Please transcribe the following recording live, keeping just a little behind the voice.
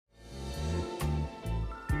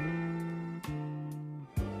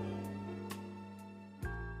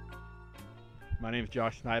My name is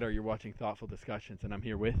Josh Snyder. You're watching Thoughtful Discussions, and I'm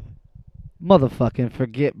here with. Motherfucking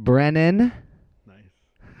forget Brennan.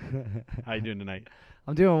 Nice. How you doing tonight?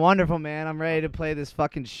 I'm doing wonderful, man. I'm ready to play this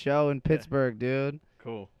fucking show in Pittsburgh, dude.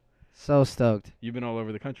 Cool. So stoked. You've been all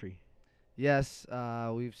over the country. Yes,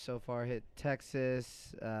 we've so far hit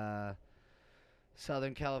Texas,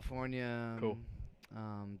 Southern California, Cool.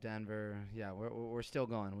 Denver. Yeah, we're still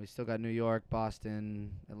going. We still got New York,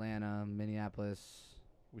 Boston, Atlanta, Minneapolis.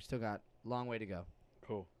 We still got a long way to go.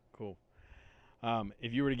 Cool.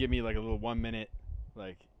 If you were to give me like a little 1 minute,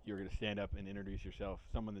 like you were gonna stand up and introduce yourself,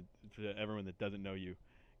 to everyone that doesn't know you,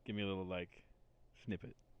 give me a little like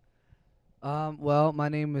snippet. Well, my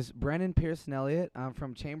name is Brennan Pearson Elliott. I'm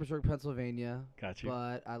from Chambersburg, Pennsylvania. Got you.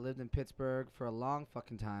 But I lived in Pittsburgh for a long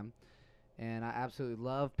fucking time, and I absolutely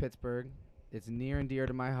love Pittsburgh. It's near and dear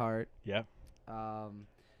to my heart. Yeah.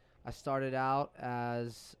 I started out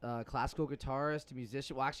as a classical guitarist, a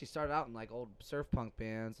musician. Well, I actually started out in like old surf punk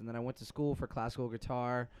bands, and then I went to school for classical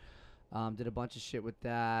guitar. Did a bunch of shit with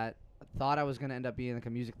that. I thought I was gonna end up being like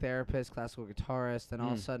a music therapist, classical guitarist. Then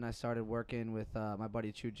all of a sudden, I started working with my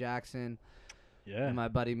buddy Chew Jackson. Yeah. And my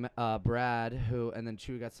buddy Brad, and then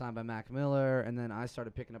Chew got signed by Mac Miller, and then I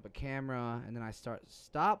started picking up a camera, and then I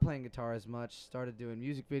stopped playing guitar as much, started doing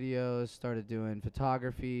music videos, started doing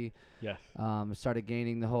photography, Yes. started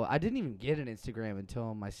gaining the whole. I didn't even get an Instagram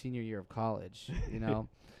until my senior year of college,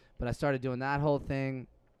 but I started doing that whole thing.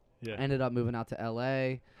 Yeah. Ended up moving out to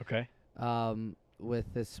L.A. Okay.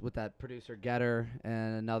 With that producer Getter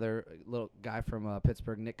and another little guy from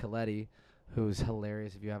Pittsburgh, Nick Coletti, who's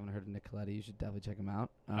hilarious. If you haven't heard of Nick Coletti, you should definitely check him out.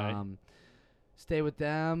 Stayed with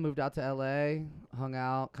them, moved out to L.A., hung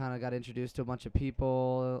out, kind of got introduced to a bunch of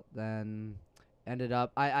people, then ended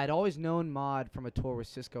up... I'd always known Mod from a tour with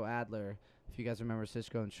Cisco Adler, if you guys remember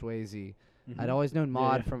Cisco and Swayze. I'd always known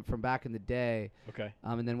Mod from back in the day. Okay.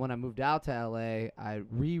 And then when I moved out to L.A., I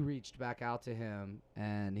reached back out to him,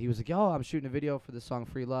 and he was like, yo, I'm shooting a video for the song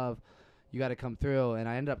Free Love. You got to come through. And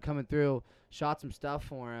I ended up coming through, shot some stuff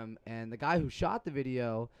for him, and the guy who shot the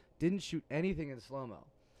video didn't shoot anything in slow-mo.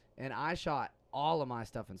 And I shot all of my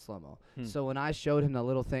stuff in slow-mo. So when I showed him the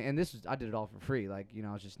little thing, and I did it all for free, like,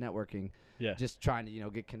 I was just networking, just trying to,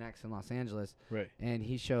 get connects in Los Angeles. Right. And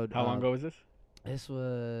he showed... How long ago was this? This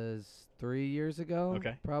was 3 years ago,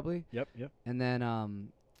 probably. Yep. And then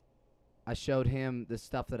I showed him the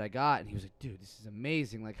stuff that I got, and he was like, dude, this is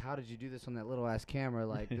amazing. Like, how did you do this on that little-ass camera?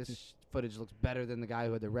 Like, this footage looks better than the guy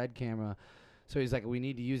who had the red camera. So he's like, we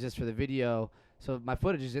need to use this for the video. So my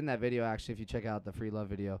footage is in that video, actually, if you check out the Free Love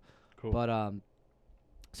video. Cool. But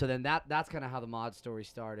so then that's kind of how the Mod story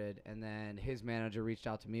started. And then his manager reached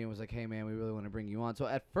out to me and was like, hey, man, we really want to bring you on. So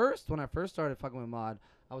at first, when I first started fucking with Mod,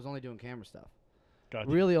 I was only doing camera stuff. Gotcha.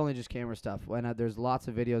 Really only just camera stuff. When there's lots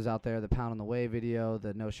of videos out there, the Pound on the Way video,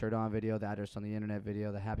 the No Shirt On video, the Address on the Internet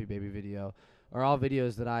video, the Happy Baby video, are all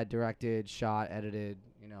videos that I directed, shot, edited,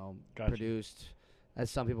 produced, as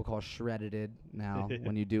some people call shredded now,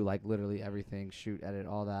 when you do like literally everything, shoot, edit,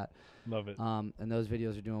 all that. Love it. And those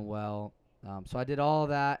videos are doing well. So I did all of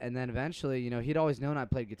that, and then eventually, he'd always known I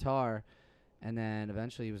played guitar, and then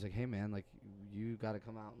eventually he was like, hey, man, like, you got to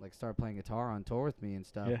come out and like start playing guitar on tour with me and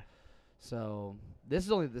stuff. Yeah. So this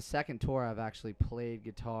is only the second tour I've actually played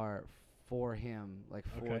guitar for him, like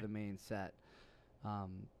for the main set.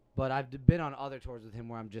 But I've been on other tours with him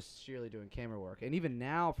where I'm just sheerly doing camera work. And even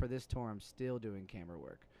now for this tour, I'm still doing camera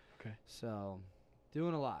work. Okay. So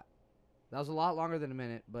doing a lot. That was a lot longer than a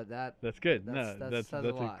minute, but that's good. That's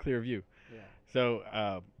a clear view. Yeah.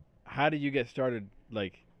 So how did you get started?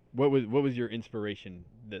 Like, what was your inspiration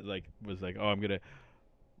that like was like, oh, I'm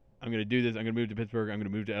gonna do this. I'm gonna move to Pittsburgh. I'm gonna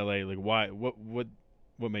move to LA. Like, why?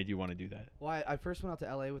 What made you want to do that? Well, I first went out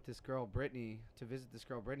to LA with this girl Brittany to visit this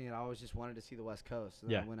girl Brittany, and I always just wanted to see the West Coast.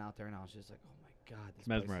 And then I went out there, and I was just like, oh my god,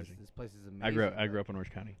 mesmerizing. This place is amazing. I grew up in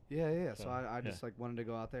Orange County. Yeah. So I just like wanted to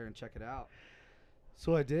go out there and check it out.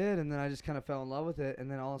 So I did, and then I just kind of fell in love with it. And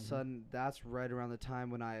then all of a sudden, that's right around the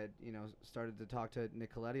time when I had, started to talk to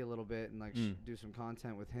Nick Coletti a little bit and like do some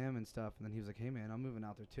content with him and stuff. And then he was like, hey man, I'm moving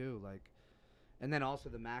out there too, like. And then also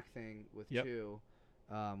the Mac thing with Chew.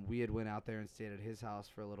 We had went out there and stayed at his house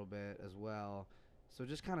for a little bit as well. So it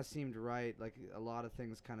just kind of seemed right. Like a lot of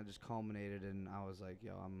things kind of just culminated, and I was like,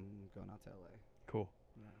 yo, I'm going out to LA. Cool.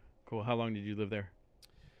 Yeah. Cool. How long did you live there?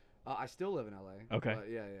 I still live in LA. Okay. But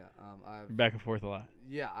yeah. I've back and forth a lot.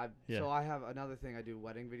 Yeah. So I have another thing. I do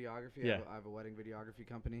wedding videography. Yeah. I have a wedding videography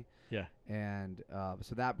company. Yeah. And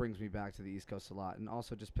so that brings me back to the East Coast a lot, and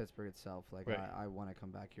also just Pittsburgh itself. Like I want to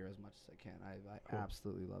come back here as much as I can. I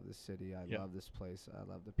absolutely love this city. I love this place. I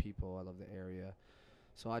love the people. I love the area.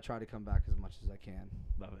 So I try to come back as much as I can.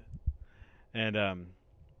 Love it. And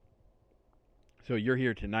So you're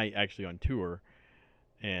here tonight, actually on tour,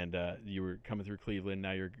 and you were coming through Cleveland.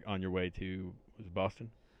 Now you're on your way to was it Boston.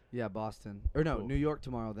 Yeah, Boston. Or no, Cool. New York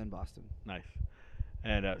tomorrow, then Boston. Nice.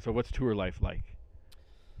 And so what's tour life like?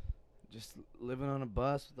 Just living on a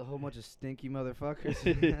bus with a whole bunch of stinky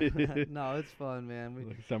motherfuckers. No, it's fun, man.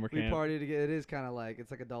 Like summer We camp. party together. It is kind of like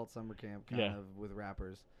it's like adult summer camp, kind of with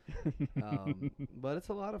rappers. But it's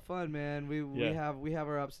a lot of fun, man. We have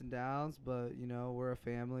our ups and downs, but you know we're a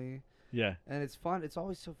family. Yeah. And it's fun. It's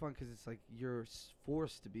always so fun because it's like you're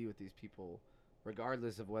forced to be with these people,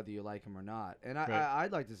 regardless of whether you like them or not. And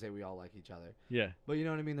I'd like to say we all like each other. Yeah. But you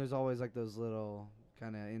know what I mean? There's always like those little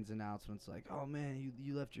kind of ins and outs when it's like, oh man,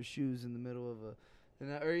 you left your shoes in the middle of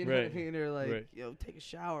a, or you know what I mean? Or like, yo, take a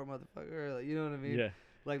shower, motherfucker. Or like, you know what I mean? Yeah.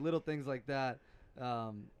 Like little things like that.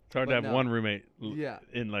 It's hard to have one roommate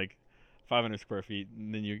in like 500 square feet,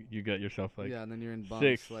 and then you got yourself like and then you're in bumps,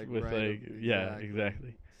 6 like with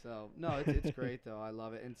exactly. So no, it's great though. I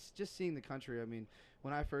love it, and it's just seeing the country. I mean,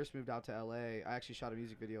 when I first moved out to LA, I actually shot a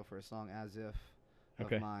music video for a song "As If"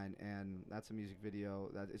 of mine, and that's a music video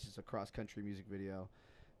it's just a cross country music video.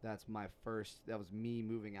 That's my first. That was me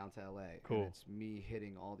moving out to LA. Cool. And it's me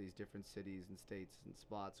hitting all these different cities and states and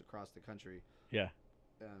spots across the country. Yeah.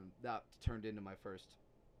 And that turned into my first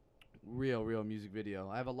real music video.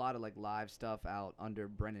 I have a lot of like live stuff out under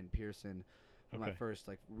Brennan Pearson. My first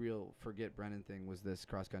like real Forget Brennan thing was this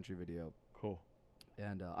cross country video. Cool.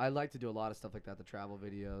 And I like to do a lot of stuff like that, the travel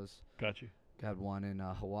videos. Got you. Got one in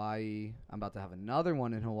Hawaii. I'm about to have another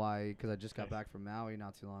one in Hawaii because I just got back from Maui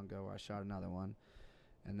not too long ago where I shot another one.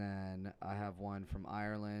 And then I have one from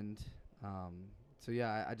Ireland. So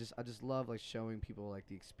yeah, I just love like showing people like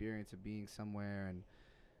the experience of being somewhere. And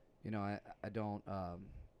you know, I don't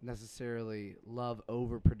necessarily love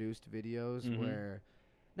overproduced videos where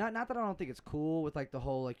not that I don't think it's cool with like the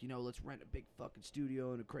whole like, you know, let's rent a big fucking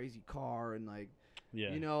studio and a crazy car and like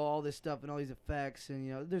you know, all this stuff and all these effects, and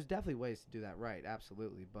you know, there's definitely ways to do that right,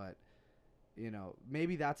 absolutely. But you know,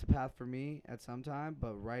 maybe that's a path for me at some time,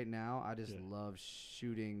 but right now I just love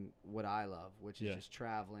shooting what I love, which is just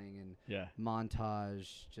traveling and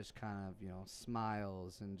montage, just kind of, you know,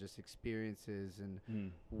 smiles and just experiences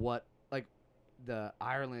and what, like the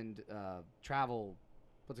Ireland travel,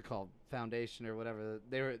 what's it called, foundation or whatever,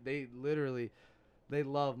 they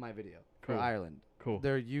love my video for Ireland. Cool.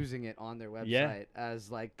 They're using it on their website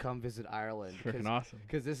as like, come visit Ireland. It's freaking awesome.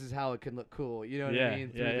 Because this is how it can look cool. You know what I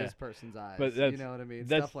mean? Through this person's eyes. But you know what I mean?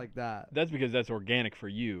 Stuff like that. That's because that's organic for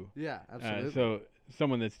you. Yeah, absolutely. So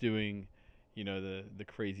someone that's doing, you know, the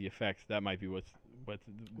crazy effects, that might be what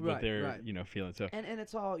they're you know, feeling. So and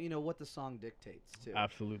it's all, you know, what the song dictates too.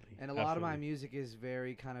 Absolutely. And a lot of my music is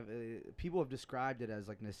very kind of people have described it as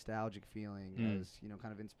like nostalgic feeling, as, you know,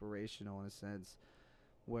 kind of inspirational in a sense,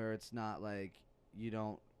 where it's not like you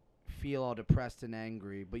don't feel all depressed and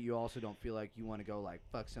angry, but you also don't feel like you want to go like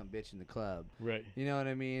fuck some bitch in the club. Right. You know what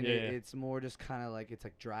I mean? Yeah, it's more just kind of like, it's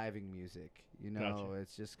like driving music. You know, Gotcha.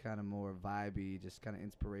 It's just kind of more vibey, just kind of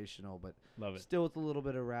inspirational, but love it. Still with a little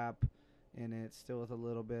bit of rap in it, still with a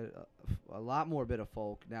little bit, a lot more bit of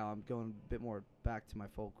folk. Now I'm going a bit more back to my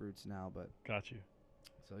folk roots now, but. Got you.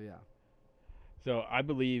 So yeah. So I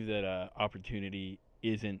believe that opportunity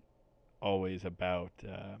isn't always about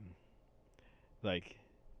like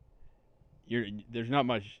there's not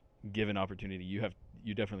much given opportunity.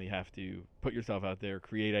 You definitely have to put yourself out there,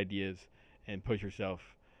 create ideas, and push yourself,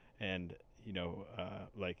 and you know,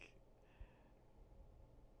 like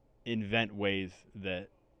invent ways that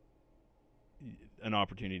an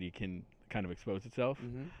opportunity can kind of expose itself.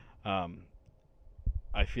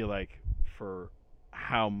 I feel like for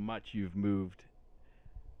how much you've moved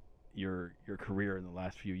your career in the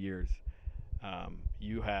last few years,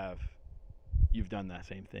 you've done that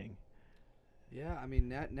same thing. Yeah, I mean,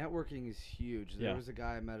 networking is huge. There was a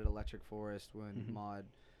guy I met at Electric Forest when Mod,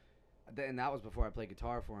 and that was before I played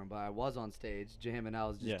guitar for him, but I was on stage jamming. I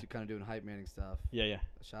was just kind of doing hype manning stuff. Yeah.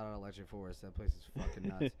 Shout out Electric Forest. That place is fucking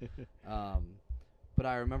nuts. But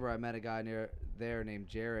I remember I met a guy near there named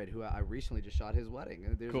Jared, who I recently just shot his wedding.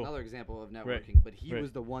 And there's another example of networking, but he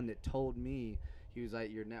was the one that told me, he was like,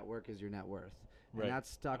 your network is your net worth. And that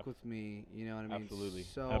stuck with me, you know what I mean? Absolutely.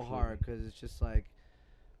 So hard, because it's just like,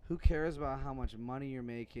 who cares about how much money you're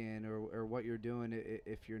making or what you're doing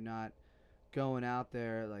if you're not going out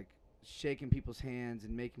there like shaking people's hands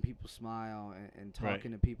and making people smile and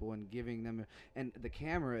talking to people and giving them, and the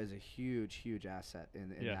camera is a huge asset in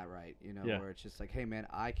that, right? You know, where it's just like, hey man,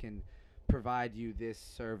 I can provide you this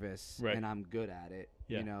service and I'm good at it,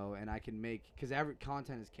 you know, and I can make, because every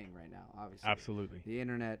content is king right now, obviously. Absolutely. The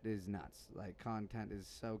internet is nuts. Like, content is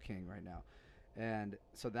so king right now. And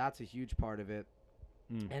so that's a huge part of it.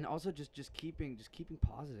 And also just keeping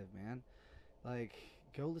positive, man. Like,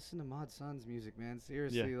 go listen to Mod Sun's music, man.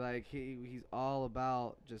 Seriously, like he's all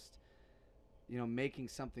about just, you know, making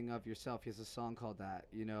something of yourself. He has a song called that,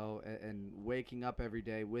 you know, and waking up every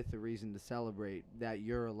day with a reason to celebrate that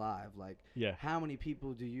you're alive. Like, how many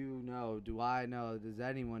people do you know, do I know, does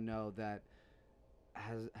anyone know that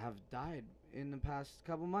have died in the past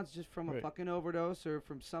couple months just from a fucking overdose or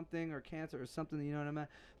from something or cancer or something, you know what I mean?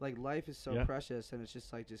 Like, life is so precious, and it's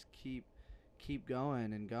just like, just keep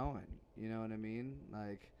going and going, you know what I mean?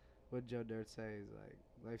 Like, what Joe Dirt say is like,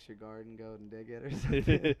 life's your garden, go and dig it or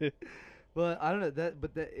something. But I don't know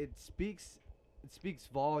it speaks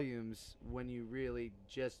volumes when you really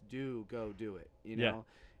just go do it, you know,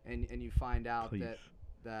 and you find out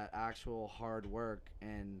that actual hard work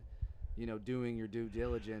and, you know, doing your due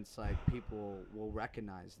diligence, like, people will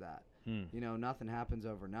recognize that. You know, nothing happens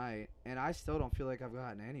overnight, and I still don't feel like I've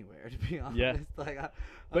gotten anywhere, to be honest. Like,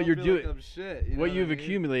 but you're doing like shit. You know what you've I mean?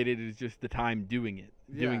 accumulated is just the time doing it,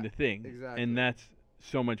 doing the thing, exactly. And that's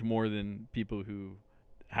so much more than people who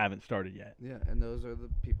haven't started yet. Yeah, and those are the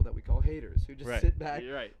people that we call haters, who just sit back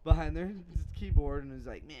behind their keyboard and is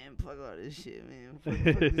like, man, fuck all this shit, man.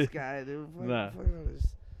 Fuck this guy, dude. Fuck all this.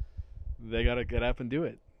 They gotta get up and do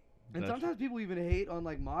it. And sometimes people even hate on,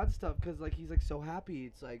 like, Mod stuff because, like, he's, like, so happy.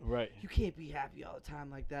 It's like, you can't be happy all the time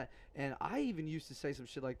like that. And I even used to say some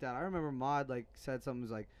shit like that. I remember Mod, like, said something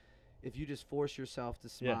was like, if you just force yourself to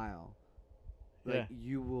smile, like,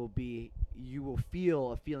 you will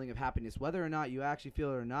feel a feeling of happiness, whether or not you actually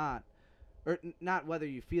feel it or not. Or not whether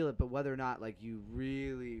you feel it, but whether or not, like, you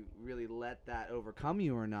really, really let that overcome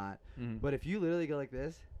you or not. But if you literally go like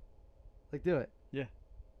this, like, do it.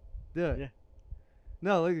 Do it.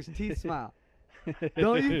 No, look at his teeth smile.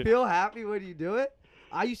 Don't you feel happy when you do it?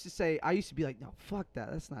 I used to be like, no, fuck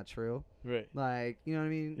that. That's not true. Right. Like, you know what I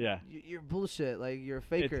mean? Yeah. You're bullshit. Like, you're a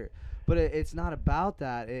faker. But it's not about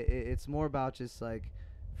that. It's more about just, like,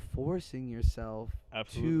 forcing yourself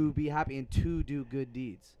to be happy and to do good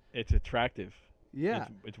deeds. It's attractive. Yeah.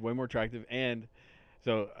 It's way more attractive. And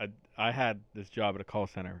so I had this job at a call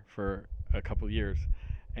center for a couple of years,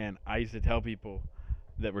 and I used to tell people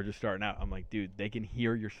that were just starting out, I'm like, dude, they can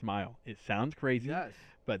hear your smile. It sounds crazy,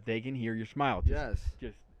 but they can hear your smile.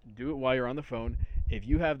 Just do it while you're on the phone. If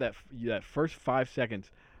you have that first 5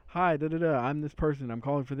 seconds, hi, I'm this person, I'm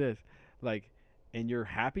calling for this, like, and you're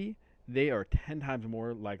happy, they are 10 times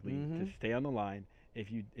more likely to stay on the line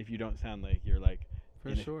if you don't sound like you're, like,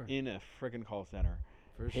 in a freaking call center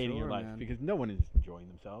hating your life, because no one is enjoying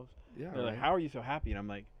themselves. They're like, how are you so happy? And I'm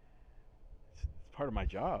like, part of my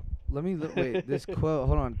job. Let me wait. This quote.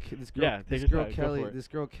 Hold on. This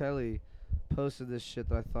girl Kelly posted this shit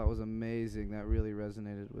that I thought was amazing. That really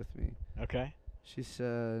resonated with me. Okay. She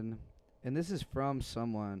said, and this is from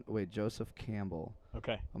someone. Wait, Joseph Campbell.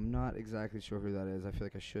 Okay. I'm not exactly sure who that is. I feel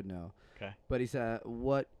like I should know. Okay. But he said,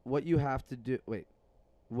 what you have to do. Wait.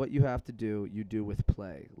 What you have to do, you do with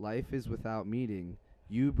play. Life is without meaning.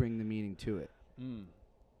 You bring the meaning to it.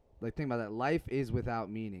 Like, think about that. Life is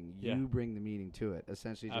without meaning. You bring the meaning to it.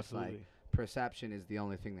 Essentially, just like perception is the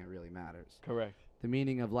only thing that really matters. Correct. The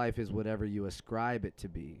meaning of life is whatever you ascribe it to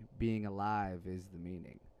be. Being alive is the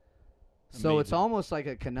meaning. Amazing. So it's almost like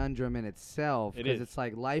a conundrum in itself, because it's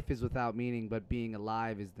like life is without meaning, but being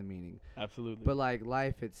alive is the meaning. Absolutely. But, like,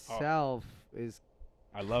 life itself is...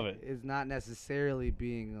 I love it. Is not necessarily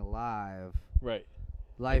being alive. Right.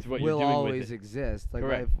 Life will always exist. Like,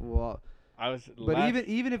 correct. Life will... But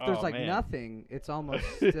even if there's nothing, it's almost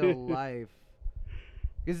still life.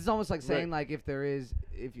 Because it's almost like saying like because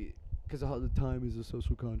the time is a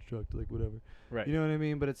social construct, like whatever. Right. You know what I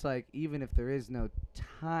mean? But it's like, even if there is no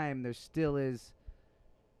time, there still is.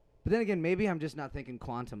 But then again, maybe I'm just not thinking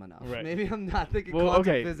quantum enough. Right. Maybe I'm not thinking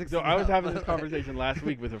quantum physics enough. So I was having this conversation last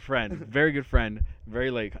week with a friend, very good friend, very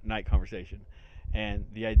late night conversation, and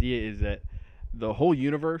the idea is that the whole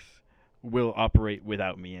universe will operate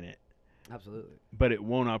without me in it. Absolutely. But it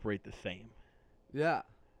won't operate the same. Yeah.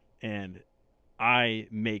 And I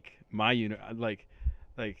make my like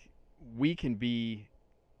we can be,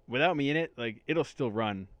 without me in it, like, it'll still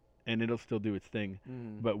run and it'll still do its thing.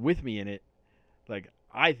 But with me in it, like,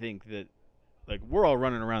 I think that, like, we're all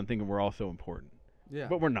running around thinking we're all so important. Yeah.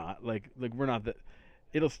 But we're not. Like we're not that.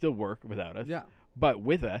 It'll still work without us. Yeah. But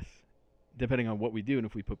with us, depending on what we do and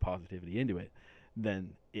if we put positivity into it,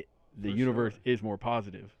 then the universe is more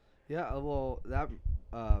positive. Yeah, well, that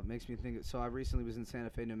makes me think. So I recently was in Santa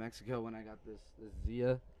Fe, New Mexico, when I got this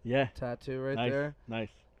Zia tattoo right there. Nice.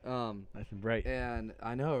 Nice and bright. And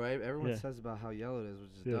I know, right? Everyone Yeah. says about how yellow it is,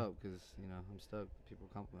 which is Yeah. dope because I'm stoked that people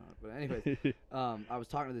compliment it. But anyways, I was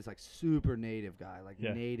talking to this like super native guy, like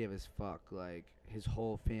Yeah. native as fuck, like his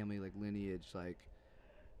whole family, like lineage, like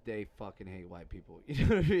they fucking hate white people. You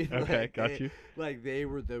know what I mean? Okay, Like, got you. Like they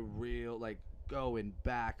were the real, like going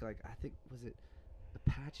back, like I think was it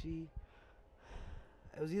Apache?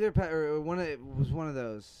 It was either or it was one of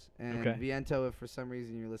those. And Okay. Viento, if for some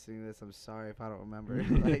reason you're listening to this, I'm sorry if I don't remember.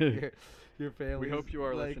 Like your family. We hope you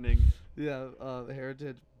are like, listening. Yeah,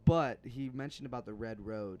 heritage. But he mentioned about the Red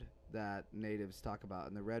Road that natives talk about,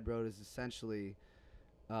 and the Red Road is essentially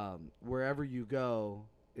wherever you go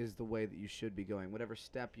is the way that you should be going. Whatever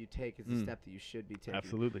step you take is the step that you should be taking.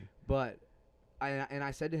 Absolutely. But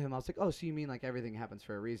I said to him, I was like, oh, so you mean like everything happens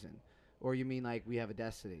for a reason? Or you mean like we have a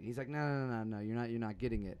destiny? He's like, no, you're not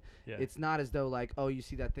getting it. Yeah. It's not as though like, oh, you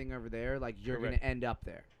see that thing over there, like you're Correct. gonna end up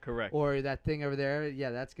there. Correct. Or that thing over there,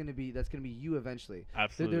 yeah, that's gonna be you eventually.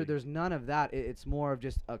 Absolutely. There's none of that. It's more of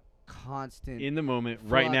just a constant. In the moment,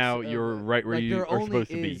 right flux now, of, you're right where like you there are only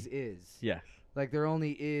supposed to is. be. Yes. Like there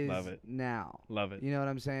only is Love it. now. Love it. You know what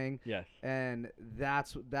I'm saying? Yes. And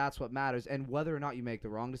that's what matters. And whether or not you make the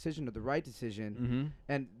wrong decision or the right decision. Mm-hmm.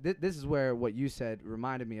 And this is where what you said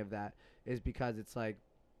reminded me of that, is because it's like,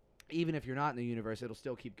 even if you're not in the universe, it'll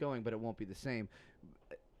still keep going, but it won't be the same.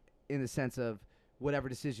 In the sense of whatever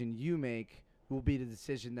decision you make will be the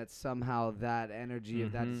decision that somehow that energy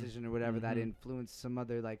of that Mhm. decision or whatever that Mhm. influence some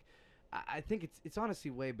other, like, I think it's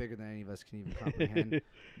honestly way bigger than any of us can even comprehend.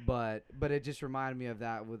 But it just reminded me of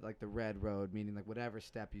that with like the Red Road, meaning like whatever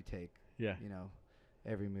step you take, Yeah.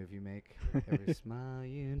 every move you make, every smile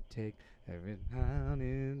you take, every now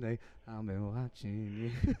and then I'll be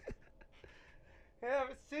watching you.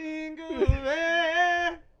 Every single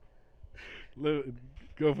day.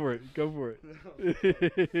 Go for it. Go for it.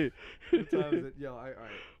 What time is it? Yo, all right.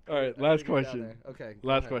 All right, I gotta last get down question. there. Okay.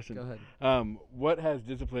 Last question. Go ahead. What has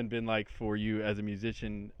discipline been like for you as a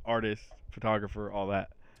musician, artist, photographer, all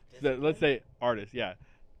that? So let's say artist, yeah.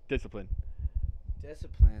 Discipline.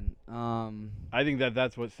 Discipline. I think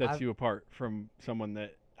that's what sets I've- you apart from someone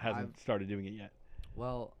that hasn't started doing it yet.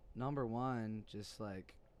 Well, number one, just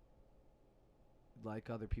like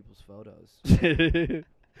other people's photos.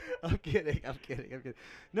 I'm kidding.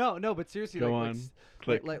 No, but seriously, Go like, on.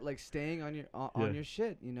 like, Click. like staying on your on Yeah. your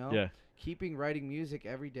shit, Yeah. Keeping writing music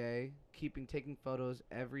every day, taking photos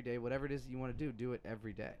every day, whatever it is that you want to do it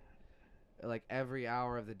every day. Like every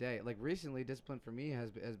hour of the day. Like recently, discipline for me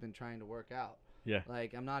has been trying to work out. Yeah.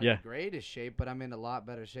 Like I'm not Yeah. in the greatest shape, but I'm in a lot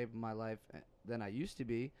better shape in my life than I used to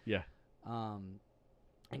be. Yeah.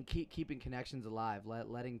 And keeping connections alive,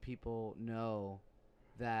 letting people know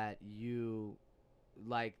that you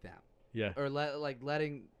like them. Yeah. Or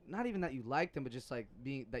letting, not even that you like them, but just like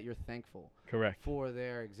being that you're thankful Correct. for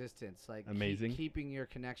their existence. Like Amazing. keeping your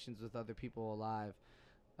connections with other people alive.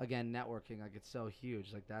 Again, networking, like it's so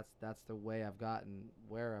huge. Like that's the way I've gotten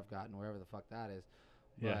where I've gotten, wherever the fuck that is.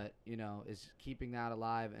 Yeah. But is keeping that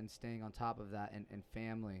alive and staying on top of that, and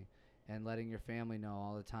family, and letting your family know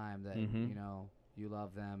all the time that Mhm. you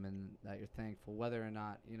love them and that you're thankful, whether or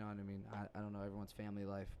not, you know what I mean. I don't know everyone's family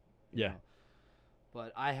life. you Yeah. know.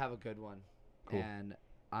 But I have a good one, Cool. and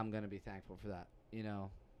I'm gonna be thankful for that.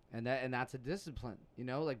 And that's a discipline.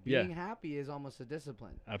 Like Yeah. being happy is almost a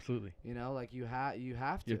discipline. Absolutely. Like you have to. You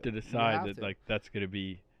have to You decide have that to. like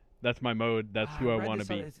that's my mode. That's who I read want to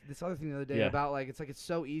be. This other thing the other day Yeah. about like it's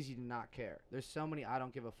so easy to not care. There's so many I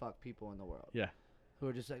don't give a fuck people in the world. Yeah. Who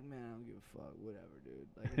are just like, man, I don't give a fuck, whatever, dude.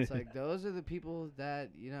 Like it's like those are the people that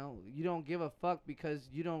you don't give a fuck because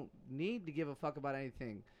you don't need to give a fuck about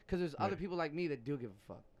anything. Because there's other Right. people like me that do give a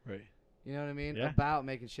fuck. Right. You know what I mean? Yeah. About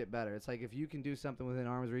making shit better. It's like if you can do something within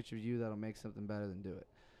arm's reach of you that'll make something better, than do it.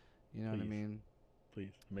 You know what I Please. mean?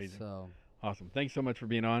 Please. Amazing. So. Awesome. Thanks so much for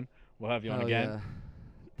being on. We'll have you on Hell again. yeah.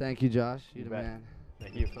 Thank you, Josh. You You're the bet. man.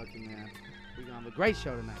 Thank You're you. fucking man. We're gonna have a great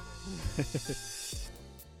show tonight.